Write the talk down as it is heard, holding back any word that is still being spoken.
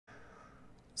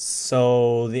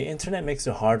So the internet makes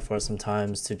it hard for us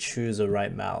sometimes to choose a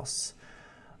right mouse.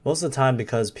 Most of the time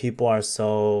because people are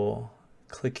so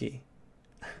clicky.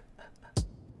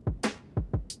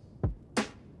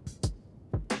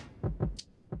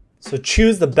 So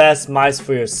choose the best mice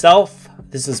for yourself.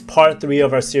 This is part 3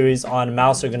 of our series on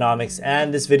mouse ergonomics,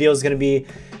 and this video is going to be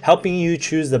helping you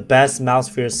choose the best mouse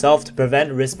for yourself to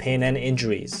prevent wrist pain and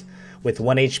injuries with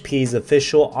 1HP's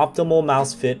official optimal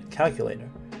mouse fit calculator.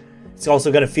 It's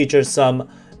also going to feature some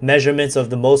measurements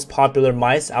of the most popular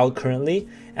mice out currently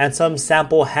and some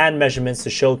sample hand measurements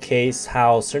to showcase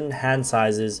how certain hand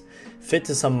sizes fit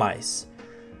to some mice.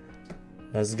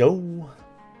 Let's go!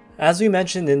 As we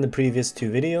mentioned in the previous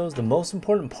 2 videos, the most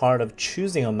important part of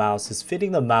choosing a mouse is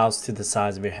fitting the mouse to the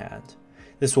size of your hand.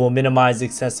 This will minimize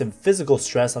excessive physical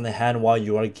stress on the hand while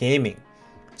you are gaming.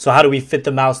 So how do we fit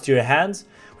the mouse to your hands?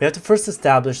 We have to first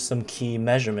establish some key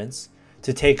measurements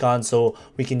to take on so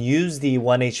we can use the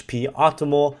 1HP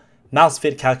optimal mouse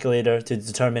fit calculator to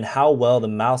determine how well the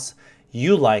mouse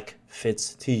you like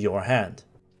fits to your hand.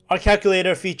 Our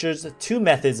calculator features 2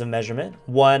 methods of measurement.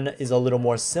 One is a little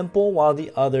more simple while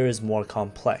the other is more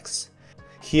complex.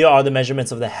 Here are the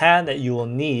measurements of the hand that you will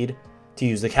need to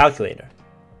use the calculator.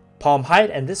 Palm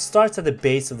height, and this starts at the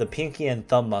base of the pinky and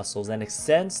thumb muscles and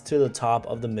extends to the top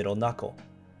of the middle knuckle.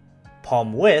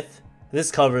 Palm width, this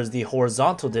covers the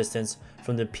horizontal distance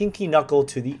from the pinky knuckle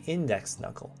to the index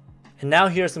knuckle. And now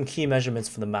here are some key measurements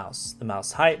for the mouse. The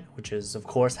mouse height, which is of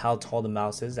course how tall the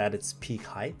mouse is at its peak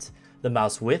height. The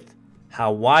mouse width,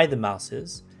 how wide the mouse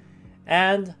is.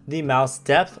 And the mouse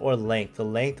depth or length, the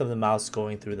length of the mouse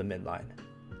going through the midline.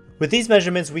 With these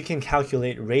measurements, we can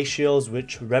calculate ratios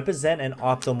which represent an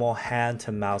optimal hand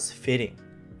to mouse fitting,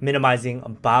 minimizing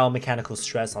biomechanical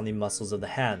stress on the muscles of the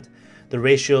hand. The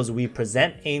ratios we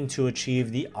present aim to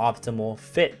achieve the optimal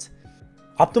fit.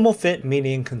 Optimal fit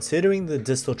meaning considering the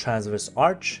distal transverse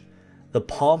arch, the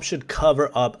palm should cover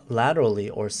up laterally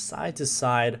or side to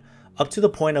side up to the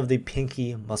point of the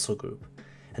pinky muscle group.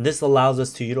 And this allows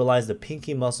us to utilize the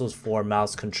pinky muscles for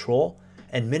mouse control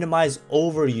and minimize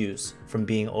overuse from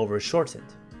being over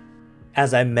shortened.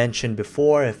 As I mentioned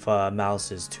before, if a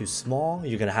mouse is too small,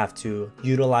 you're going to have to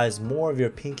utilize more of your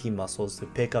pinky muscles to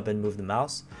pick up and move the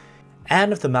mouse.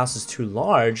 And if the mouse is too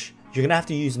large, you're going to have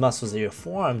to use muscles of your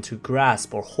forearm to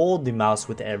grasp or hold the mouse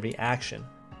with every action.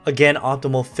 Again,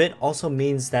 optimal fit also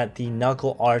means that the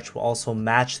knuckle arch will also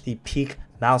match the peak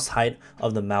mouse height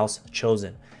of the mouse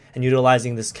chosen. And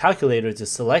utilizing this calculator to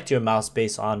select your mouse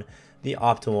based on the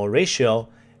optimal ratio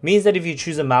means that if you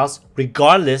choose a mouse,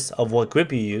 regardless of what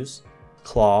grip you use,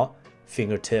 claw,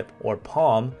 fingertip, or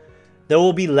palm, there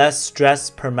will be less stress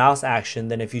per mouse action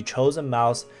than if you chose a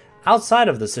mouse outside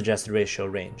of the suggested ratio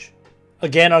range.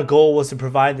 Again, our goal was to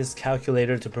provide this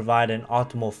calculator to provide an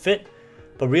optimal fit,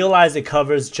 but realize it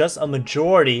covers just a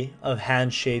majority of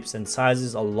hand shapes and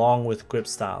sizes along with grip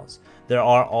styles. There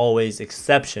are always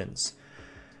exceptions.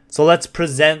 So let's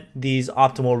present these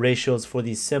optimal ratios for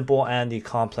the simple and the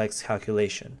complex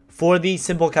calculation. For the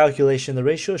simple calculation, the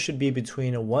ratio should be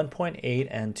between 1.8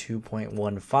 and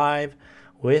 2.15,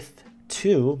 with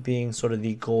 2 being sort of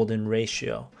the golden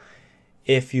ratio.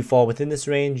 If you fall within this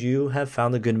range, you have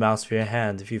found a good mouse for your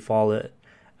hand. If you fall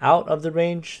out of the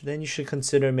range, then you should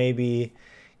consider maybe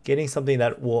getting something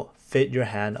that will fit your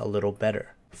hand a little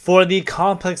better. For the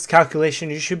complex calculation,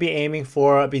 you should be aiming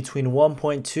for between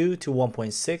 1.2 to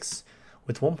 1.6,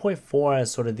 with 1.4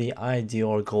 as sort of the ideal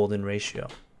or golden ratio.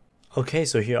 Okay,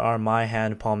 so here are my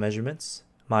hand palm measurements.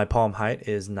 My palm height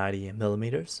is 90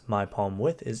 millimeters. My palm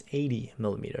width is 80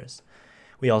 millimeters.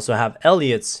 We also have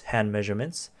Elliot's hand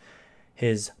measurements.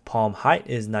 His palm height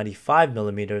is 95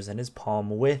 millimeters and his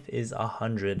palm width is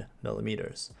 100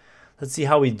 millimeters. Let's see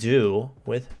how we do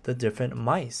with the different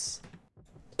mice.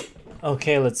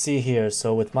 Okay, let's see here.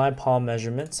 So with my palm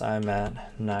measurements, I'm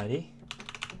at 90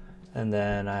 and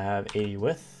then I have 80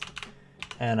 width,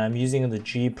 and I'm using the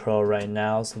Gpro right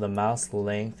now. So the mouse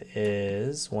length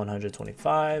is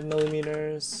 125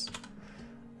 millimeters.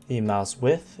 The mouse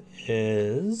width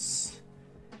is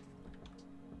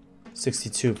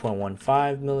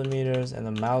 62.15 millimeters, and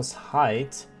the mouse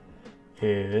height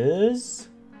is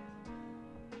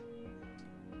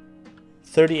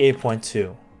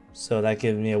 38.2. So that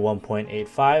gives me a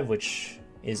 1.85, which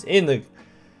is in the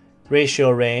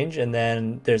ratio range. And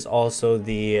then there's also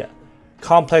the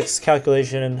complex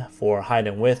calculation for height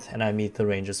and width, and I meet the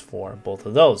ranges for both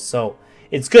of those. So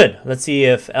it's good. Let's see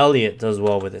if Elliot does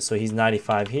well with it. So he's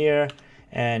 95 here,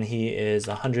 and he is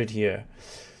 100 here.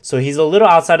 So he's a little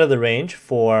outside of the range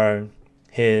for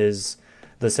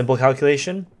the simple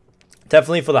calculation.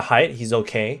 Definitely for the height, he's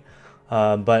okay.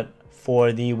 But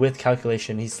for the width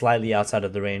calculation, he's slightly outside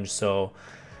of the range, so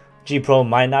Gpro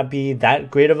might not be that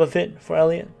great of a fit for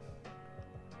Elliot.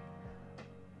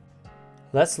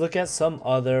 Let's look at some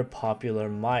other popular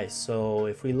mice. So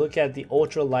if we look at the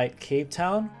Ultralight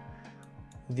Capetown,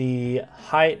 the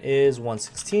height is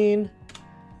 116,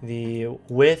 the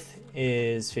width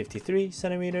is 53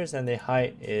 centimeters, and the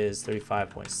height is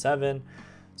 35.7.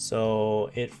 So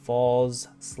it falls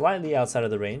slightly outside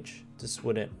of the range. This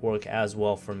wouldn't work as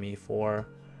well for me for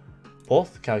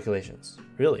both calculations,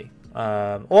 really.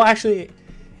 Well, actually,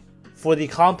 for the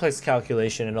complex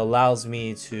calculation, it allows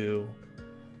me to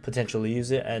potentially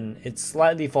use it, and it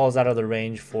slightly falls out of the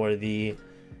range for the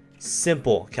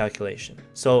simple calculation.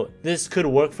 So this could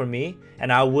work for me,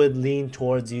 and I would lean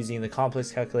towards using the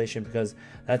complex calculation because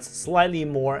that's slightly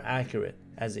more accurate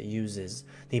as it uses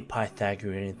the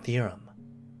Pythagorean theorem.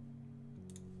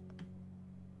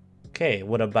 Okay,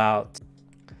 what about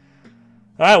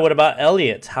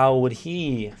Elliot? How would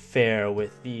he fare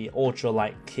with the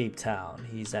Ultralight Capetown?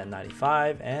 He's at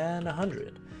 95 and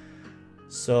 100.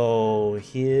 So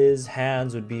his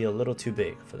hands would be a little too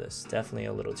big for this. Definitely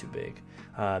a little too big.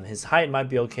 His height might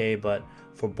be okay, but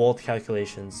for both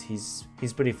calculations, he's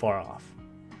pretty far off.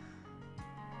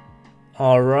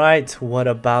 All right, what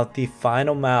about the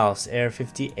Finalmouse Air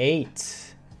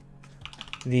 58?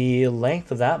 The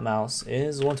length of that mouse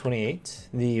is 128.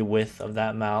 The width of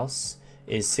that mouse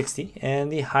is 60,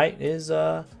 and the height is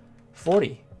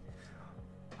 40.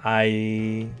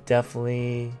 I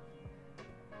definitely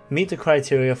meet the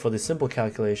criteria for the simple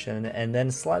calculation and then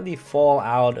slightly fall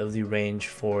out of the range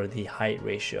for the height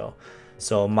ratio.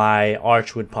 So my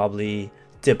arch would probably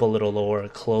dip a little lower,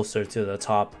 closer to the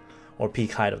top or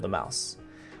peak height of the mouse.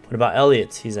 What about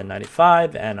Elliot? He's at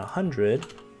 95 and 100.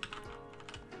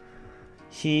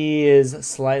 He is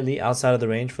slightly outside of the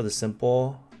range for the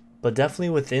simple, but definitely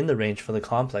within the range for the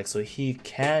complex, so he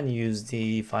can use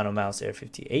the Finalmouse Air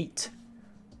 58.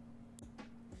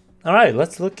 All right,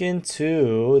 let's look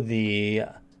into the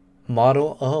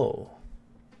Model O.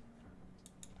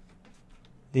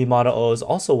 The Model O is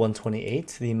also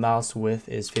 128. The mouse width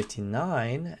is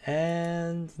 59,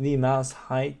 and the mouse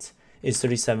height is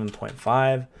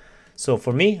 37.5. So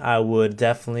for me, I would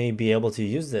definitely be able to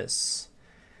use this.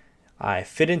 I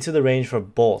fit into the range for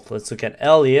both. Let's look at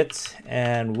Elliot,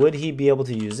 and would he be able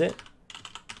to use it?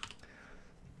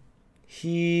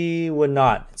 He would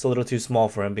not. It's a little too small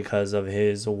for him because of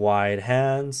his wide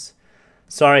hands.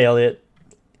 Sorry, Elliot.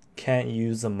 Can't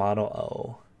use the Model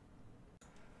O.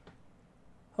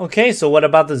 Okay, so what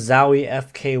about the Zowie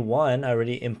FK1? I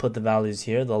already input the values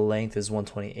here. The length is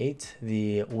 128,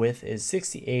 the width is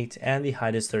 68, and the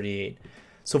height is 38.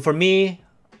 So for me,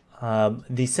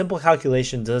 the simple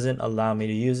calculation doesn't allow me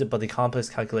to use it, but the complex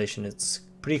calculation, it's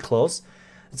pretty close.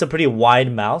 It's a pretty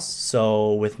wide mouse,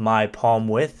 so with my palm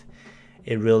width,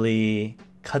 it really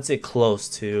cuts it close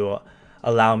to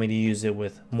allow me to use it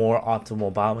with more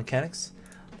optimal biomechanics.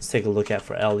 Let's take a look at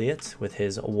for Elliot with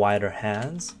his wider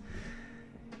hands.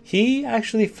 He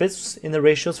actually fits in the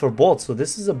ratios for both, so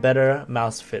this is a better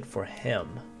mouse fit for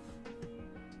him.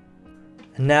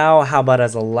 Now, how about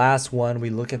as a last one,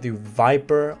 we look at the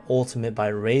Viper Ultimate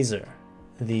by Razer.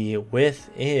 The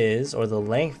width is, or the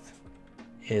length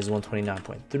is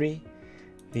 129.3.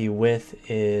 The width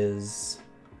is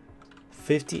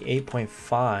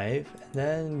 58.5, and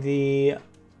then the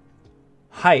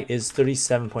height is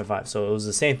 37.5. So it was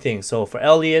the same thing. So for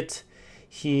Elliot,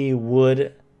 he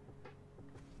would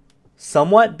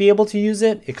somewhat be able to use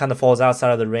it. It kind of falls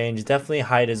outside of the range. Definitely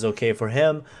height is okay for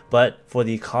him, but for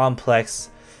the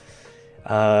complex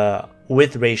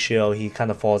width ratio, he kind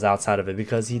of falls outside of it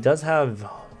because he does have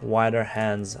wider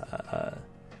hands.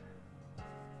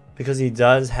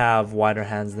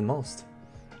 Than most.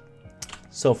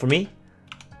 So for me,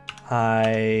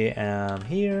 I am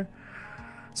here.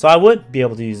 So I would be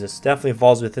able to use this. Definitely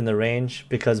falls within the range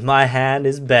because my hand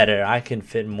is better. I can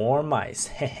fit more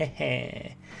mice.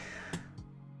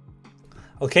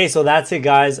 Okay, so that's it,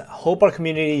 guys. Hope our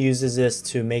community uses this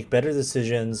to make better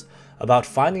decisions about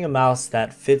finding a mouse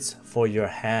that fits for your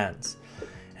hands.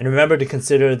 And remember to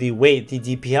consider the weight, the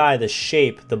DPI, the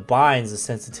shape, the binds, the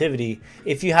sensitivity,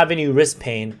 if you have any wrist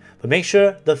pain, but make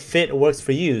sure the fit works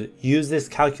for you. Use this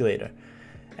calculator.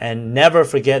 And never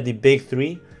forget the big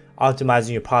three: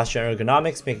 optimizing your posture and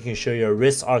ergonomics, making sure your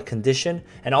wrists are conditioned,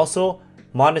 and also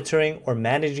monitoring or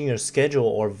managing your schedule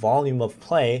or volume of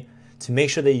play to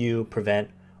make sure that you prevent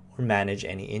or manage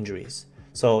any injuries.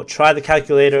 So try the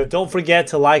calculator. Don't forget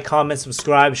to like, comment,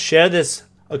 subscribe, share this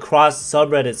across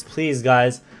subreddits, please,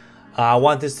 guys. I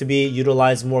want this to be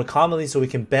utilized more commonly so we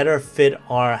can better fit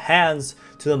our hands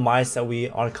to the mice that we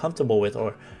are comfortable with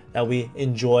or that we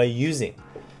enjoy using.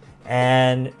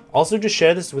 And also just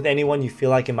share this with anyone you feel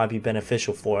like it might be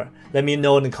beneficial for. Let me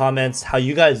know in the comments how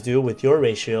you guys do with your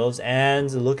ratios,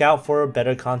 and look out for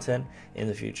better content in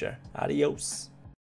the future. Adios.